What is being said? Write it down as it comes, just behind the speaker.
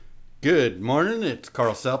Good morning. It's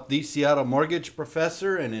Carl Self, the Seattle Mortgage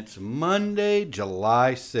Professor, and it's Monday,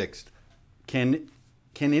 July 6th. Can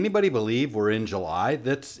anybody believe we're in July?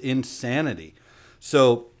 That's insanity.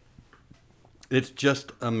 So it's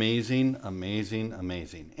just amazing, amazing,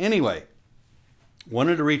 amazing. Anyway,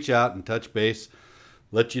 wanted to reach out and touch base,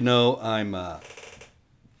 let you know I'm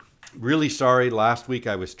really sorry. Last week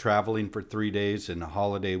I was traveling for 3 days in a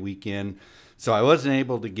holiday weekend, so I wasn't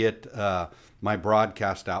able to get my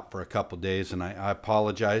broadcast out for a couple days, and I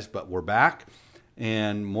apologize, but we're back.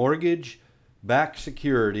 And mortgage-backed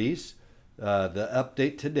securities, the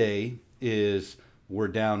update today is we're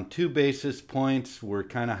down 2 basis points. We're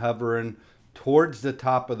kind of hovering towards the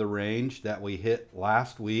top of the range that we hit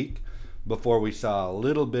last week before we saw a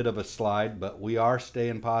little bit of a slide, but we are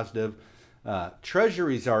staying positive.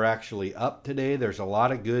 Treasuries are actually up today. There's a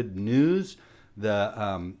lot of good news.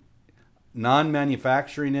 The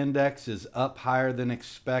non-manufacturing index is up higher than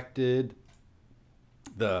expected.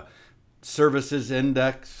 The services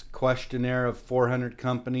index questionnaire of 400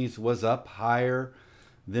 companies was up higher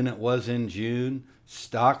than it was in June.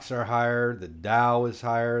 Stocks are higher. The Dow is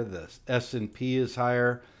higher. The S&P is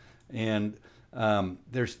higher. And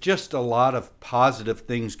there's just a lot of positive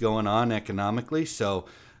things going on economically. So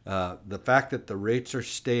the fact that the rates are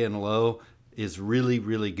staying low is really,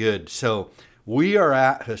 really good. So we are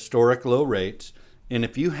at historic low rates. And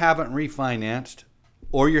if you haven't refinanced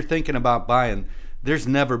or you're thinking about buying, there's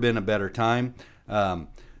never been a better time. The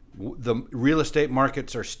real estate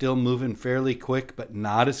markets are still moving fairly quick, but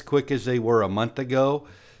not as quick as they were a month ago.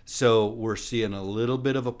 So we're seeing a little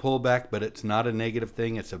bit of a pullback, but it's not a negative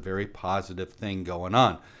thing. It's a very positive thing going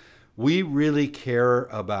on. We really care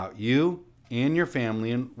about you and your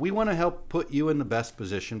family, and we want to help put you in the best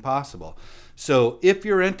position possible. So if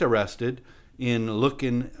you're interested in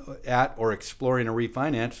looking at or exploring a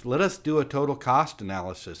refinance, let us do a total cost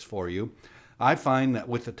analysis for you. I find that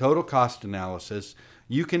with the total cost analysis,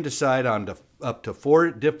 you can decide on up to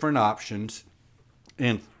 4 different options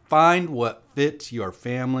and find what fits your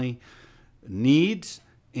family needs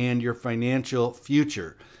and your financial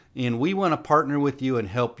future. And we want to partner with you and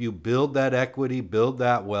help you build that equity, build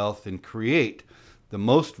that wealth, and create the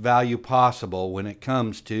most value possible when it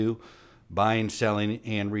comes to buying, selling,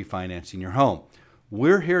 and refinancing your home.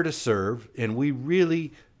 We're here to serve, and we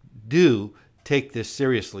really do take this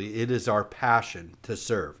seriously. It is our passion to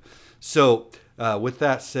serve. So with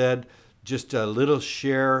that said, just a little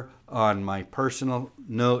share on my personal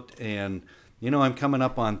note. And, I'm coming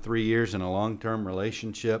up on 3 years in a long-term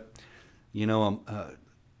relationship.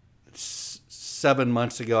 7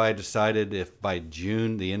 months ago, I decided if by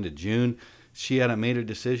June, the end of June, she hadn't made a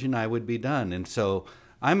decision, I would be done. And so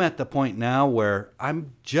I'm at the point now where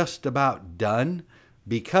I'm just about done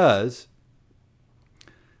because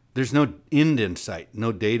there's no end in sight,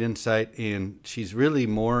 no date in sight, and she's really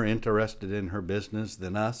more interested in her business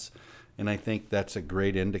than us, and I think that's a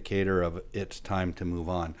great indicator of it's time to move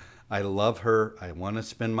on. I love her. I want to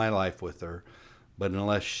spend my life with her, but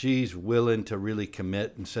unless she's willing to really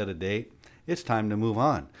commit and set a date, it's time to move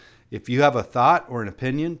on. If you have a thought or an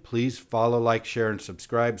opinion, please follow, like, share, and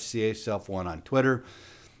subscribe. CA Self1 on Twitter,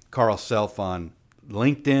 Carl Self on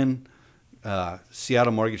LinkedIn,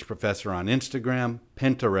 Seattle Mortgage Professor on Instagram,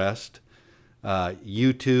 Pinterest,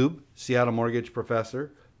 YouTube, Seattle Mortgage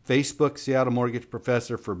Professor, Facebook, Seattle Mortgage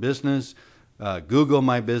Professor for Business, Google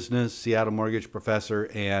My Business, Seattle Mortgage Professor,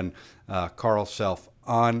 and Carl Self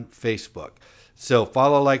on Facebook. So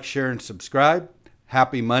follow, like, share, and subscribe.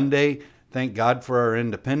 Happy Monday. Thank God for our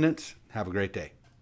independence. Have a great day.